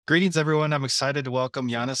Greetings, everyone. I'm excited to welcome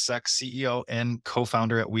Giannis Sek, CEO and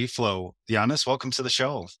co-founder at WeFlow. Giannis, welcome to the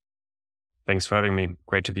show. Thanks for having me.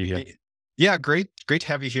 Great to be here. Yeah, great to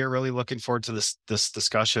have you here. Really looking forward to this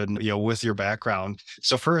discussion, with your background.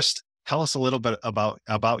 So first, tell us a little bit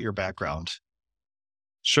about your background.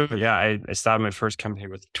 Sure. Yeah, I started my first company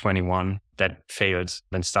with 21. That failed.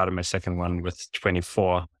 Then started my second one with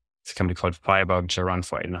 24. It's a company called Fiber, which I ran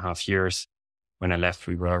for 8.5 years. When I left,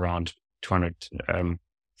 we were around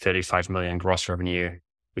 235 million gross revenue.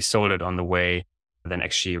 We sold it on the way, then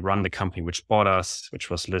actually run the company which bought us, which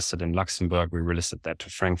was listed in Luxembourg. We relisted that to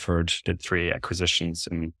Frankfurt, did 3 acquisitions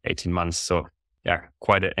in 18 months. So yeah,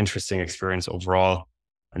 quite an interesting experience overall.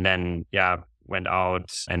 And then, went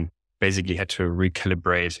out and basically had to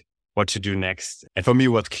recalibrate what to do next. And for me, it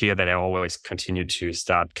was clear that I always continued to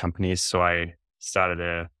start companies. So I started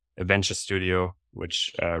a venture studio,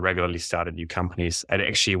 which regularly started new companies. I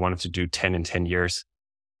actually wanted to do 10 in 10 years,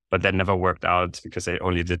 but that never worked out because I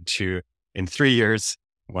only did 2 in 3 years.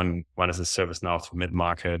 One is a ServiceNow for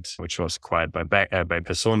mid-market, which was acquired by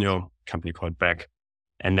Personio, a company called Beck.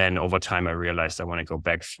 And then over time, I realized I want to go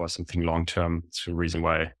back for something long-term. It's the reason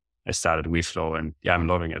why I started WeFlow, and I'm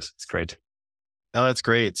loving it. It's great. Oh, that's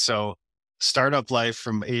great. So startup life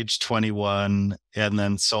from age 21 and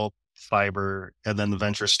then sold fiber and then the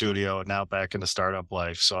venture studio, now back into startup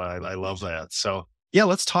life. So I love that. So yeah,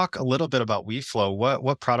 let's talk a little bit about WeFlow.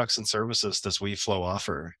 What products and services does WeFlow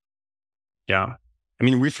offer? Yeah. I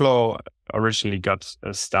mean, WeFlow originally got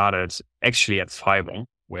started actually at Fiverr,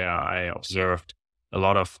 where I observed a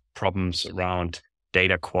lot of problems around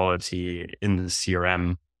data quality in the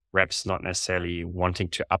CRM, reps not necessarily wanting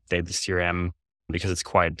to update the CRM because it's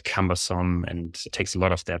quite cumbersome and it takes a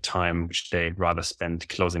lot of their time, which they'd rather spend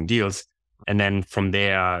closing deals. And then from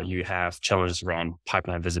there, you have challenges around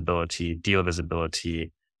pipeline visibility, deal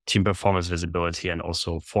visibility, team performance visibility, and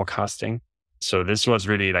also forecasting. So this was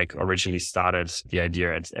really like originally started the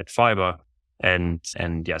idea at Fiverr. And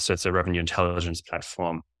so it's a revenue intelligence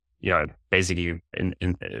platform, basically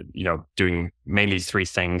doing mainly 3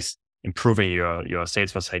 things: improving your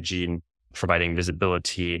Salesforce hygiene, providing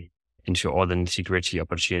visibility into all the nitty-gritty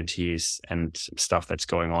opportunities and stuff that's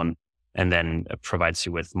going on, and then provides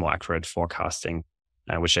you with more accurate forecasting,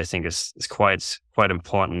 which I think is quite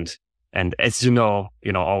important. And as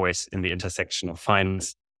always in the intersection of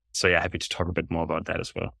finance. So yeah, happy to talk a bit more about that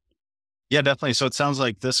as well. Yeah, definitely. So it sounds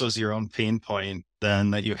like this was your own pain point then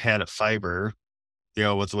that you had at Fiber,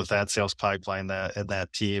 with that sales pipeline and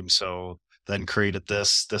that team. So then created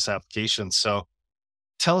this application. So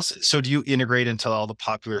tell us, so do you integrate into all the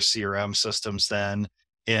popular CRM systems then?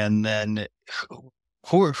 And then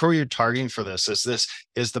who are you targeting for this? Is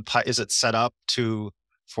it set up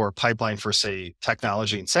for pipeline for, say,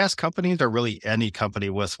 technology and SaaS companies, or really any company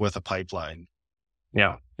with a pipeline?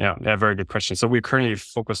 Yeah, very good question. So we're currently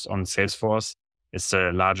focused on Salesforce. It's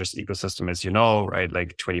the largest ecosystem, as you know, right?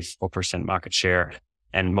 Like 24% market share,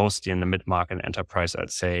 and mostly in the mid-market and enterprise, I'd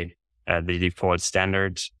say, the default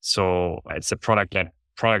standard. So it's a product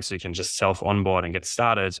so you can just self-onboard and get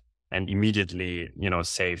started and immediately,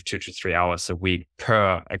 save 2 to 3 hours a week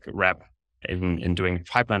per rep in doing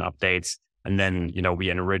pipeline updates. And then, we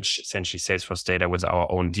enrich essentially Salesforce data with our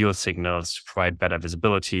own deal signals to provide better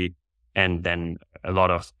visibility. And then a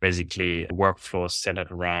lot of basically workflows centered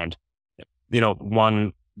around,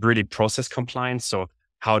 one, really process compliance. So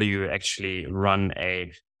how do you actually run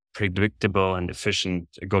a predictable and efficient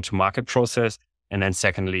go-to-market process? And then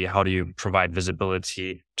secondly, how do you provide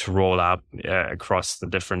visibility to roll up across the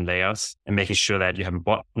different layers, and making sure that you have a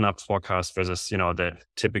bottom-up forecast versus, the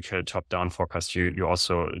typical top-down forecast you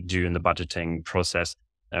also do in the budgeting process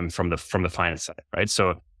from the finance side, right?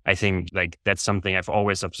 So I think like that's something I've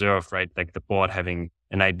always observed, right? Like the board having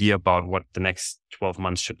an idea about what the next 12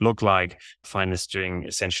 months should look like, finance doing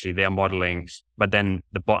essentially their modeling, but then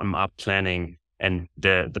the bottom-up planning and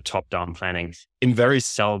the top-down planning in very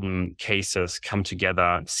seldom cases come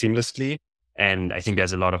together seamlessly. And I think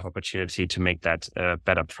there's a lot of opportunity to make that a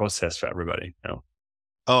better process for everybody.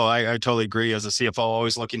 Oh, I totally agree. As a CFO,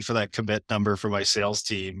 always looking for that commit number for my sales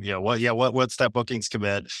team. What's that bookings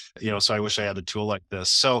commit? So I wish I had a tool like this.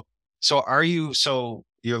 So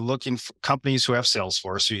you're looking for companies who have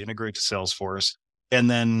Salesforce, so you integrate to Salesforce, and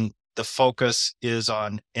then the focus is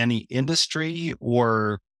on any industry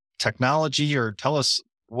or technology, or tell us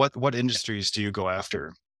what industries do you go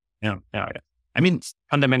after? Yeah. I mean,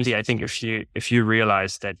 fundamentally, I think if you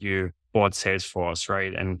realize that you bought Salesforce,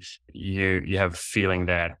 right, and you have a feeling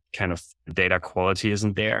that kind of data quality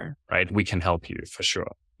isn't there, right, we can help you for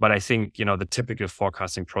sure. But I think, the typical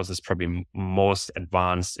forecasting process is probably most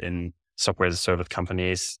advanced in software as a service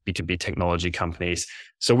companies, B2B technology companies.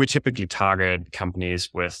 So we typically target companies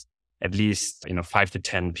with at least, 5 to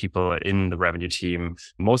 10 people in the revenue team,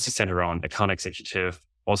 mostly centered around account executive,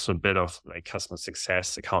 also a bit of like customer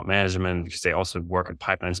success, account management, because they also work in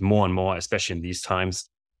pipelines more and more, especially in these times.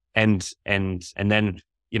 And then,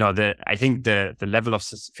 I think the level of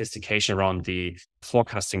sophistication around the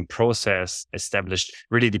forecasting process established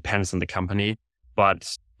really depends on the company,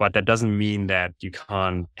 but that doesn't mean that you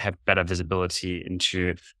can't have better visibility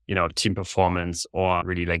into, team performance or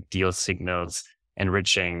really like deal signals,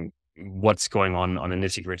 enriching what's going on an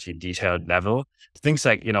nitty-gritty detailed level. Things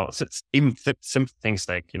like, even simple things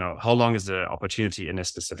like, how long is the opportunity in a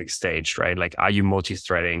specific stage, right? Like, are you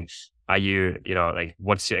multi-threading? Are you, like,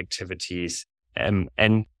 what's your activities? And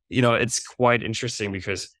it's quite interesting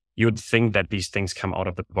because you would think that these things come out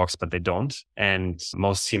of the box, but they don't. And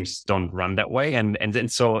most teams don't run that way. And then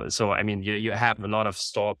so I mean, you have a lot of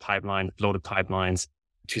stored pipelines, loaded pipelines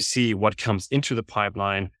to see what comes into the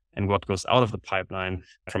pipeline and what goes out of the pipeline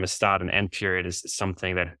from a start and end period is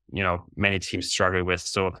something that, many teams struggle with.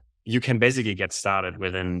 So you can basically get started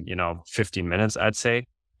within, 15 minutes, I'd say.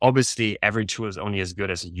 Obviously, every tool is only as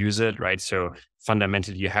good as you use it, right? So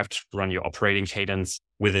fundamentally, you have to run your operating cadence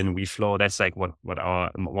within WeFlow. That's like what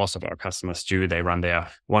most of our customers do. They run their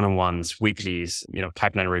one-on-ones, weeklies,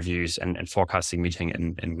 pipeline reviews and forecasting meeting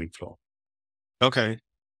in WeFlow. Okay.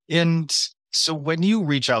 And so when you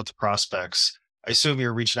reach out to prospects, I assume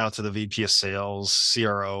you're reaching out to the VP of sales,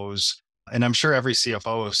 CROs, and I'm sure every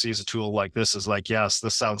CFO who sees a tool like this is like, yes,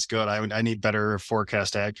 this sounds good. I need better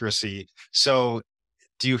forecast accuracy. So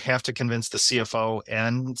do you have to convince the CFO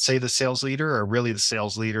and say the sales leader, or really the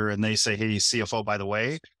sales leader and they say, hey, CFO, by the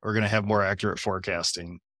way, we're going to have more accurate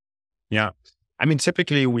forecasting? Yeah. I mean,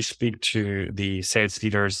 typically we speak to the sales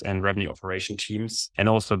leaders and revenue operation teams and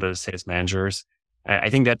also the sales managers. I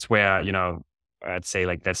think that's where, I'd say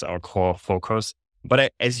like that's our core focus.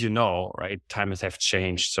 But as you know, right, times have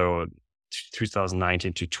changed. So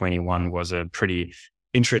 2019 to 21 was a pretty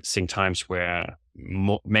interesting times where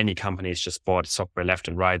many companies just bought software left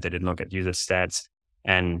and right. They didn't look at user stats.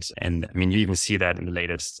 And I mean, you even see that in the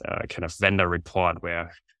latest kind of vendor report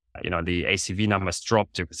where, the ACV numbers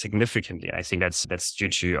dropped significantly. I think that's due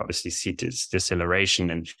to obviously seat deceleration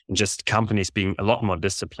and just companies being a lot more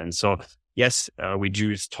disciplined. So yes, we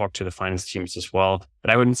do talk to the finance teams as well,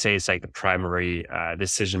 but I wouldn't say it's like the primary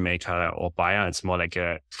decision maker or buyer. It's more like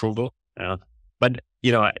a approval. But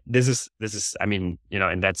this is, I mean,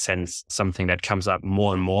 in that sense, something that comes up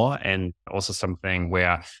more and more, and also something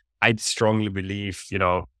where I strongly believe,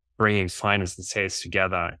 bringing finance and sales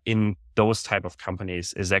together in those type of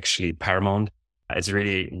companies is actually paramount. It's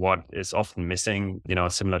really what is often missing,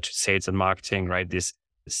 similar to sales and marketing, right? This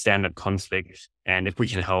standard conflict. And if we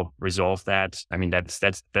can help resolve that, I mean, that's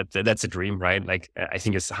a dream, right? Like, I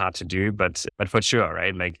think it's hard to do, but for sure,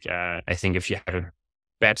 right? Like, I think if you have a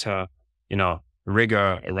better,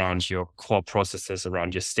 rigor around your core processes,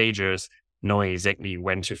 around your stages, knowing exactly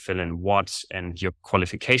when to fill in what, and your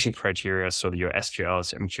qualification criteria, so your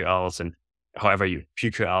SQLs, MQLs, and however you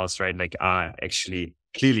PQLs, right, like are actually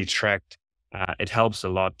clearly tracked. It helps a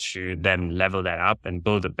lot to then level that up and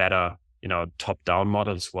build a better, top-down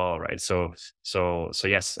model as well, right? So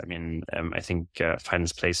yes, I mean, I think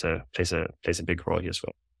finance plays a big role here as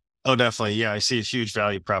well. Oh, definitely. Yeah, I see a huge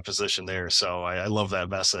value proposition there. So I love that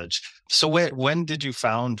message. So when did you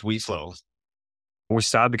found WeFlow? We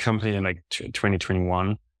started the company in like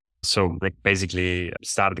 2021. So like basically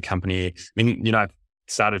started the company. I mean, I've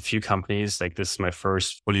started a few companies. Like this is my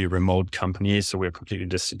first fully remote company. So we're completely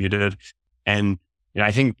distributed. And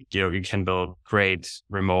I think, you can build great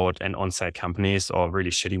remote and on-site companies or really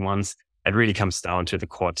shitty ones. It really comes down to the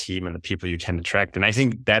core team and the people you can attract. And I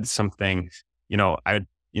think that's something, I would,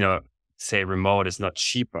 say remote is not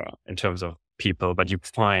cheaper in terms of people, but you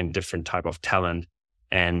find different type of talent.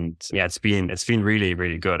 And yeah, it's been really,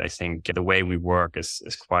 really good. I think the way we work is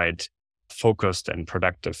quite focused and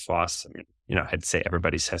productive for us. I mean, I'd say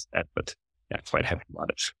everybody says that, but yeah, quite happy about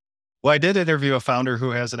it. Well, I did interview a founder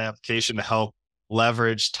who has an application to help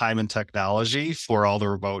leverage time and technology for all the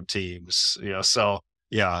remote teams. So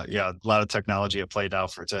yeah, a lot of technology at play now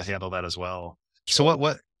to handle that as well. So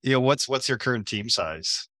what's your current team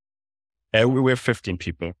size? We're 15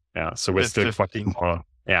 people. Yeah. So we're still 15 more.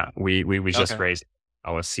 Yeah. We just raised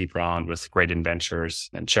our seed round with Great Inventors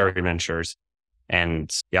and Cherry Ventures.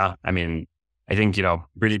 And yeah, I mean, I think,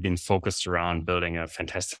 really been focused around building a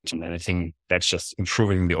fantastic team. And I think that's just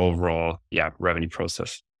improving the overall, revenue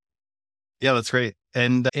process. Yeah, that's great.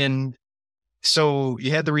 And so you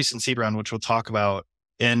had the recent seed round, which we'll talk about.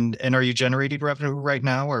 And are you generating revenue right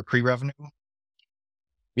now or pre-revenue?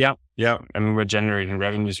 Yeah. Yeah. I mean, we're generating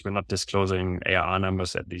revenues. We're not disclosing ARR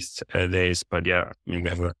numbers at these days, but yeah, I mean, we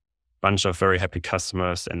have a bunch of very happy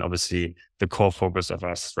customers. And obviously the core focus of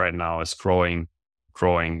us right now is growing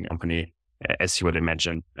company, as you would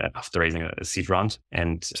imagine, after raising a seed round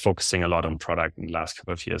and focusing a lot on product in the last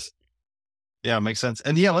couple of years. Yeah, makes sense.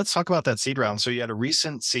 And yeah, let's talk about that seed round. So you had a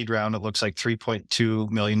recent seed round. It looks like $3.2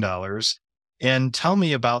 million. And tell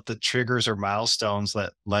me about the triggers or milestones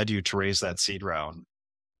that led you to raise that seed round.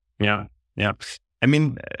 Yeah. Yeah. I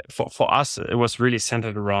mean, for us, it was really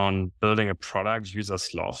centered around building a product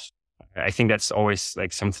users love. I think that's always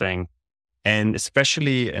like something, and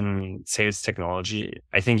especially in sales technology,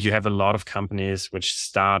 I think you have a lot of companies which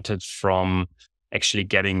started from actually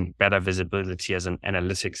getting better visibility as an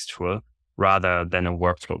analytics tool rather than a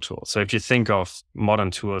workflow tool. So if you think of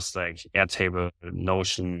modern tools like Airtable,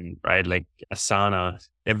 Notion, right, like Asana,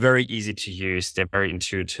 they're very easy to use. They're very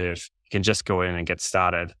intuitive. You can just go in and get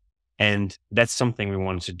started. And that's something we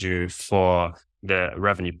want to do for the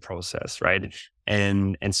revenue process, right?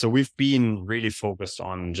 And so we've been really focused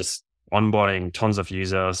on just onboarding tons of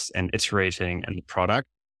users and iterating in the product.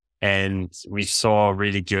 And we saw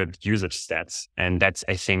really good usage stats. And that's,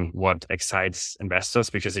 I think, what excites investors,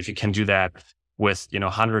 because if you can do that with,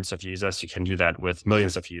 hundreds of users, you can do that with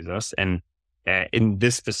millions of users. And in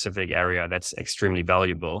this specific area, that's extremely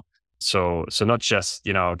valuable. So not just,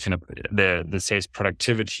 kind of the sales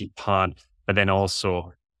productivity part, but then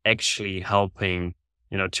also actually helping,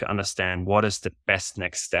 to understand what is the best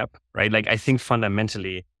next step, right? Like I think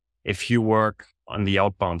fundamentally, if you work on the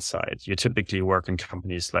outbound side, you typically work in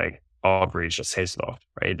companies like Outreach or Salesloft,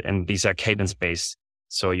 right? And these are cadence based.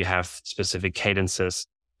 So you have specific cadences,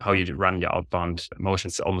 how you run your outbound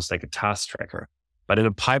motions, almost like a task tracker. But in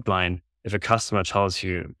a pipeline, if a customer tells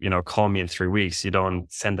you, call me in 3 weeks, you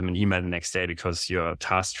don't send them an email the next day because your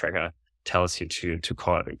task tracker tells you to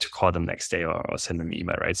call them next day or send them an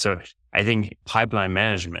email, right? So I think pipeline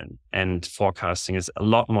management and forecasting is a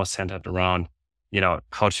lot more centered around,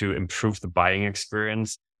 how to improve the buying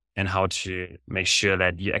experience and how to make sure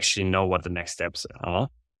that you actually know what the next steps are.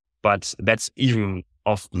 But that's even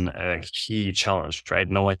often a key challenge, right?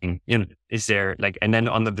 Knowing, is there and then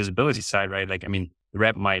on the visibility side, right? Like, I mean, the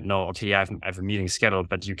rep might know, okay, yeah, I have a meeting scheduled,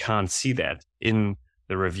 but you can't see that in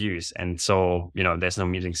the reviews. And so, there's no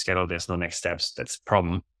meeting scheduled, there's no next steps. That's a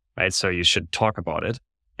problem, right? So you should talk about it.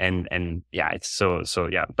 And yeah, it's so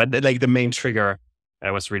yeah. But the main trigger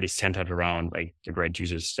was really centered around like the great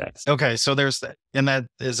user stats. Okay. So there's that, and that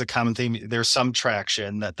is a common theme. There's some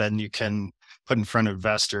traction that then you can put in front of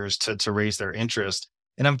investors to raise their interest.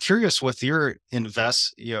 And I'm curious, with your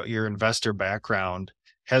your investor background,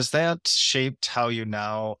 has that shaped how you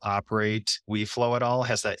now operate WeFlow at all?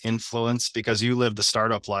 Has that influenced, because you lived the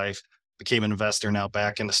startup life, became an investor, now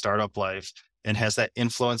back into startup life, and has that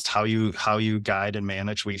influenced how you guide and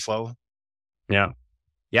manage WeFlow? Yeah.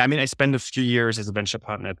 Yeah. I mean, I spent a few years as a venture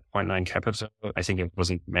partner at Point Nine Capital. I think it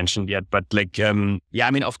wasn't mentioned yet, but yeah,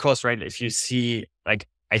 I mean, of course, right. If you see, I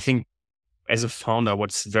think as a founder,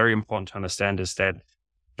 what's very important to understand is that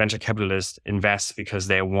venture capitalists invest because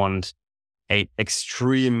they want a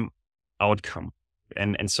extreme outcome.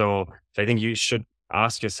 And so I think you should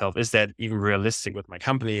ask yourself, is that even realistic with my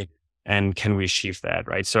company? And can we achieve that?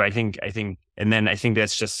 Right. So I think, and then I think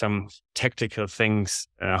that's just some tactical things,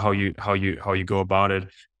 how you go about it.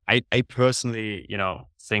 I personally,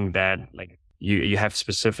 think that you have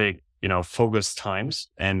specific, focus times.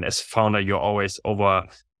 And as a founder, you're always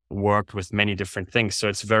overworked with many different things. So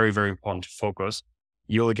it's very, very important to focus.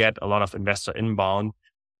 You'll get a lot of investor inbound.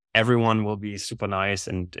 Everyone will be super nice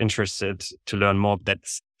and interested to learn more.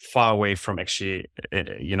 That's far away from actually,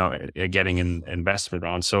 getting an investment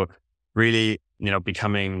round. So really,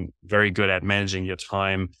 becoming very good at managing your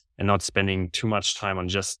time and not spending too much time on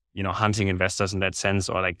just, hunting investors in that sense,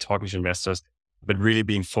 or talking to investors, but really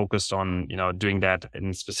being focused on, doing that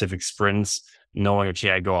in specific sprints, knowing,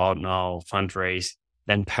 okay, I go out now, fundraise,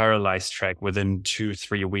 then parallelize track within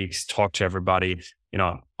 2-3 weeks, talk to everybody,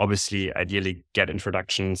 obviously ideally get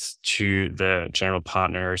introductions to the general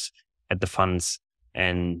partners at the funds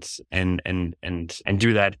and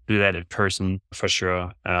do that in person for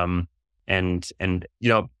sure. And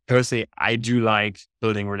personally, I do like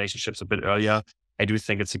building relationships a bit earlier. I do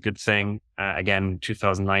think it's a good thing. Again,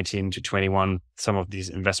 2019 to 21, some of these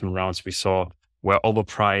investment rounds we saw were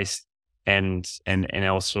overpriced and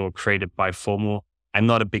also created by FOMO. I'm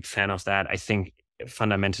not a big fan of that. I think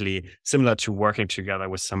fundamentally similar to working together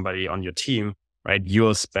with somebody on your team, right?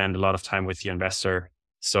 You'll spend a lot of time with your investor.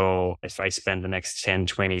 So if I spend the next 10,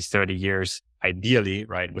 20, 30 years, ideally,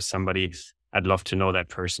 right, with somebody, I'd love to know that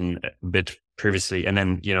person a bit previously. And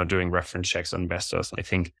then, doing reference checks on investors, I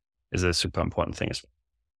think is a super important thing as well.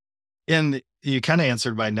 And you kind of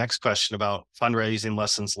answered my next question about fundraising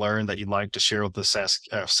lessons learned that you'd like to share with the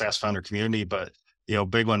SaaS founder community. But,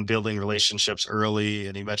 big one, building relationships early.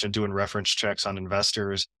 And you mentioned doing reference checks on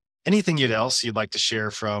investors. Anything else you'd like to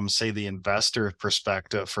share from, say, the investor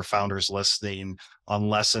perspective for founders listening on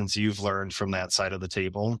lessons you've learned from that side of the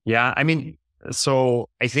table? Yeah, so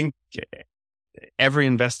I think every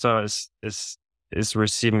investor is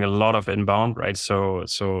receiving a lot of inbound, right? So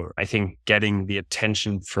I think getting the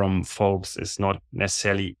attention from folks is not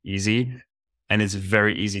necessarily easy, and it's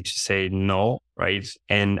very easy to say no, right?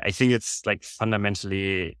 And I think it's like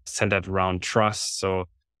fundamentally centered around trust. So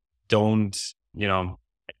don't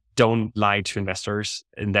lie to investors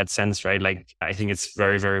in that sense, right? Like, I think it's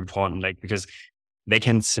very, very important, like, because they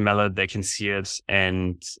can smell it, they can see it,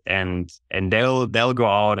 and they'll go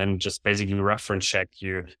out and just basically reference check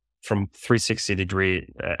you from 360-degree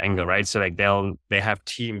angle, right? So like they have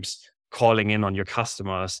teams calling in on your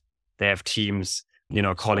customers. They have teams,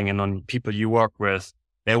 calling in on people you work with.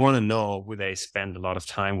 They want to know who they spend a lot of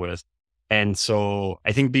time with. And so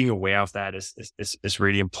I think being aware of that is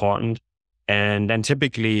really important. And then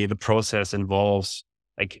typically the process involves,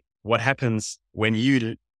 like, what happens when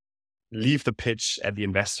you leave the pitch at the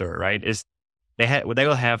investor, right? Is they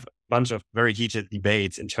will have a bunch of very heated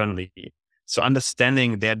debates internally. So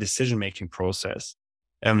understanding their decision-making process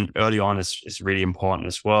early on is really important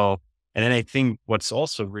as well. And then I think what's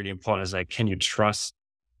also really important is, like, can you trust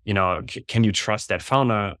that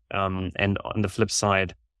founder? And on the flip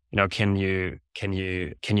side, can you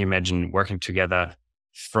imagine working together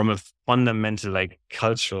from a fundamental, like,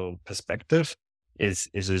 cultural perspective is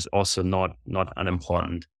also not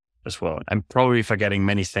unimportant as well. I'm probably forgetting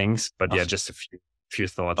many things, but yeah, just a few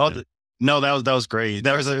thoughts. No, that was great.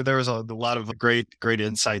 There was a lot of great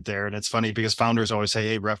insight there. And it's funny because founders always say,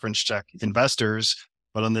 hey, reference check investors,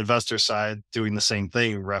 but on the investor side, doing the same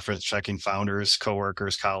thing, reference checking founders,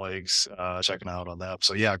 coworkers, colleagues, checking out on that.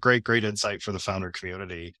 So yeah, great insight for the founder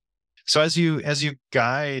community. So as you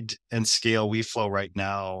guide and scale WeFlow right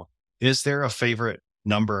now, is there a favorite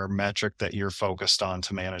number or metric that you're focused on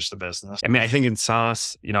to manage the business? I think in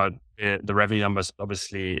SaaS, the revenue numbers,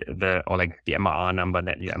 obviously the MRR number,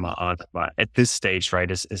 net new MRR, but at this stage, right,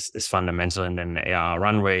 is fundamental. And then ARR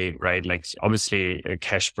runway, right? Like, obviously a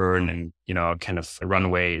cash burn and, kind of a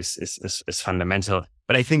runway is fundamental.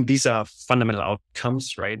 But I think these are fundamental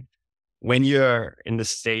outcomes, right? When you're in the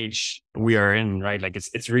stage we are in, right? Like,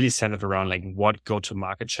 it's really centered around, like, what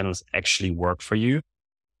go-to-market channels actually work for you.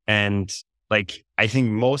 And, like, I think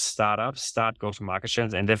most startups start go-to-market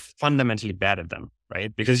channels and they're fundamentally bad at them,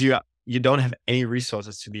 right? Because you don't have any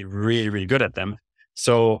resources to be really, really good at them.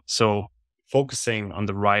 So focusing on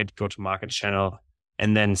the right go-to-market channel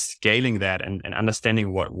and then scaling that and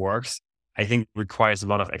understanding what works, I think requires a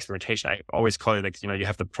lot of experimentation. I always call it, like, you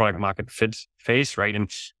have the product market fit phase, right?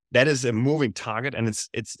 And that is a moving target, and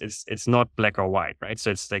it's not black or white, right?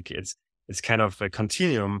 So it's like, it's kind of a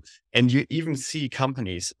continuum. And you even see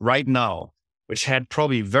companies right now which had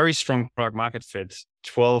probably very strong product market fit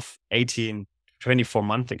 12, 18, 24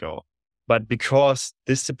 months ago. But because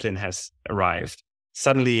discipline has arrived,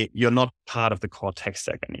 suddenly you're not part of the core tech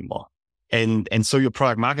stack anymore. And so your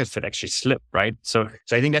product market fit actually slipped, right? So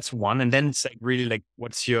I think that's one. And then it's like, really, like,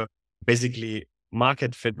 what's your basically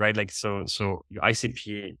market fit, right? Like, so your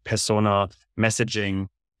ICP, persona, messaging,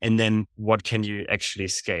 and then what can you actually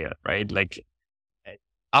scale, right? Like,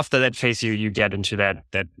 after that phase, you get into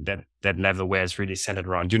that level where it's really centered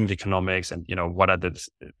around unit economics and, what are the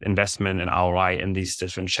investment and ROI in these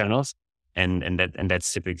different channels. And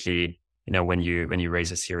that's typically, when you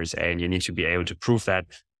raise a Series A, and you need to be able to prove that.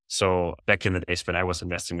 So back in the days when I was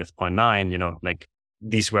investing with Point9, like,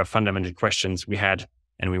 these were fundamental questions we had,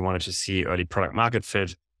 and we wanted to see early product market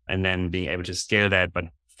fit and then being able to scale that. But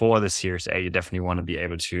for the Series A, you definitely want to be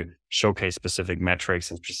able to showcase specific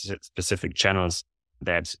metrics and specific channels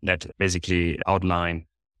that basically outline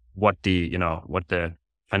what the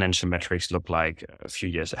financial metrics look like a few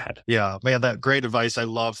years ahead. Yeah, man, that great advice. I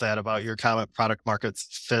love that about your comment, product market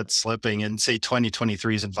fit slipping in, say,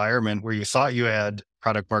 2023's environment where you thought you had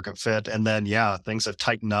product market fit, and then, yeah, things have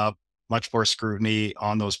tightened up, much more scrutiny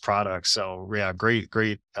on those products. So yeah,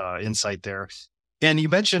 great insight there. And you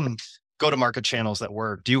mentioned go-to-market channels that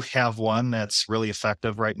work. Do you have one that's really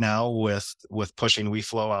effective right now with pushing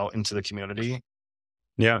WeFlow out into the community?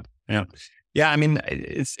 Yeah. I mean,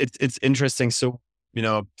 it's interesting. So,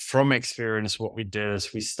 from experience, what we did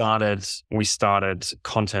is we started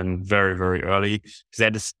content very, very early,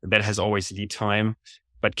 because that has always lead time.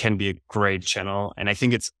 but can be a great channel. And I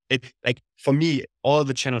think it like for me, all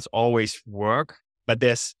the channels always work, but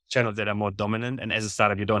there's channels that are more dominant. And as a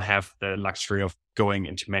startup, you don't have the luxury of going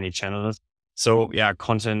into many channels. So yeah,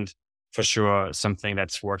 content for sure, something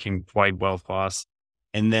that's working quite well for us.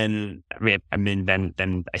 And then,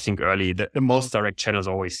 then I think early, the most direct channel is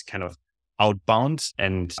always kind of outbound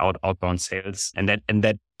and outbound sales. And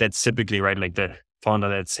that's typically right, like the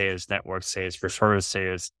founder-led sales, network sales, referral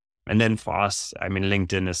sales. And then for us,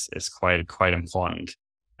 LinkedIn is quite important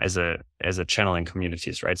as a channel in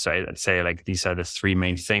communities, right? So I'd say like these are the three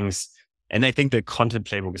main things. And I think the content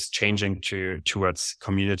playbook is changing towards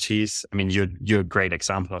communities. You're a great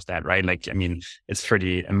example of that, right? Like, it's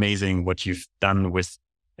pretty amazing what you've done with,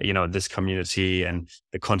 this community and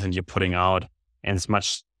the content you're putting out. And it's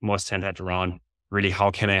much more centered around really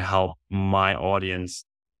how can I help my audience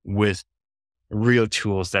with real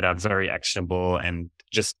tools that are very actionable and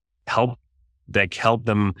just help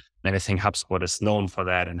them. And I think HubSpot is known for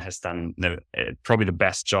that and has done probably the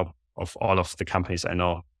best job of all of the companies I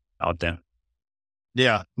know out there.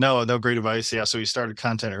 Yeah, no, great advice. Yeah. So we started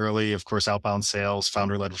content early, of course, outbound sales,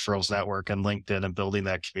 founder-led referrals network, and LinkedIn, and building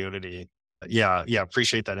that community. Yeah.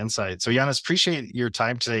 Appreciate that insight. So Yannis, appreciate your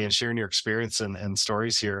time today and sharing your experience and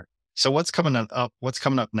stories here. So what's coming up? What's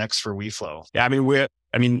coming up next for WeFlow? Yeah,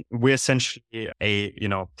 we're essentially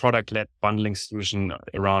a product-led bundling solution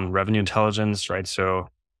around revenue intelligence, right? So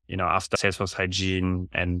after Salesforce hygiene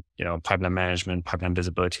and pipeline management, pipeline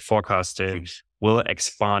visibility, forecasting, we'll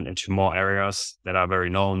expand into more areas that are very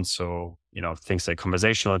known. So things like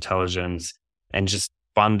conversational intelligence, and just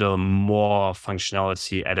bundle more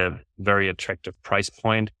functionality at a very attractive price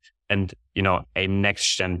point, and a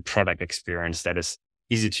next gen product experience that is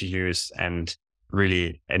easy to use and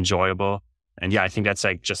really enjoyable. And yeah, I think that's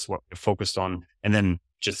like just what we're focused on, and then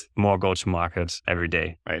just more go to market every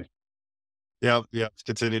day, right? Yeah.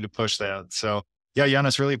 Continue to push that. So yeah,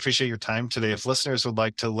 Yannis, really appreciate your time today. If listeners would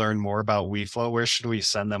like to learn more about WeFlow, where should we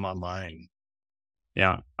send them online?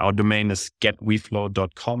 Yeah, our domain is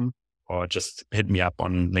getweflow.com, or just hit me up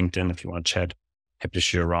on LinkedIn if you want to chat. Happy to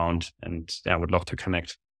share around, and yeah, I would love to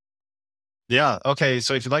connect. Yeah. Okay.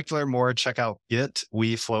 So if you'd like to learn more, check out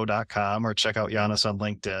getweflow.com or check out Yannis on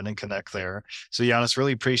LinkedIn and connect there. So Yannis,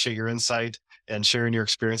 really appreciate your insight and sharing your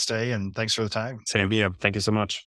experience today. And thanks for the time. Same here. Thank you so much.